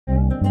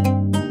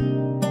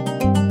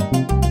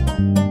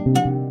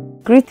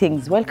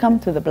Greetings, welcome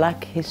to the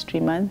Black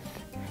History Month.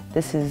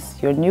 This is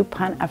your new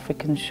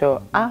Pan-African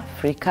show,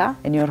 Africa,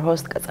 and your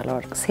host,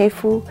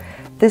 Sefu.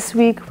 This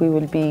week, we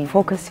will be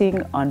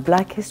focusing on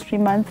Black History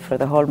Month for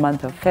the whole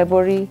month of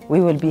February. We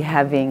will be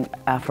having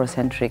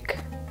Afrocentric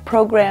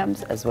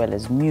programs as well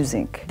as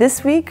music.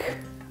 This week,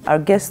 our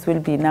guest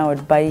will be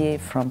Nawad Baye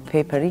from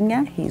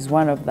Peperinya. He's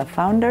one of the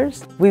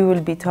founders. We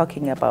will be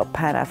talking about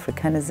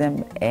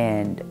Pan-Africanism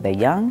and the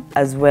young,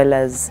 as well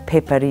as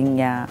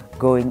Peperinya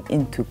going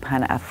into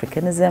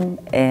Pan-Africanism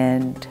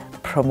and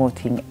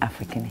promoting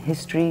African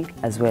history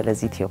as well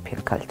as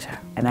Ethiopian culture.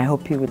 And I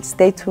hope you will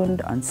stay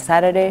tuned on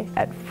Saturday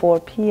at 4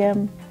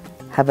 p.m.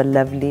 Have a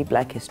lovely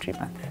Black History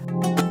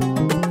Month.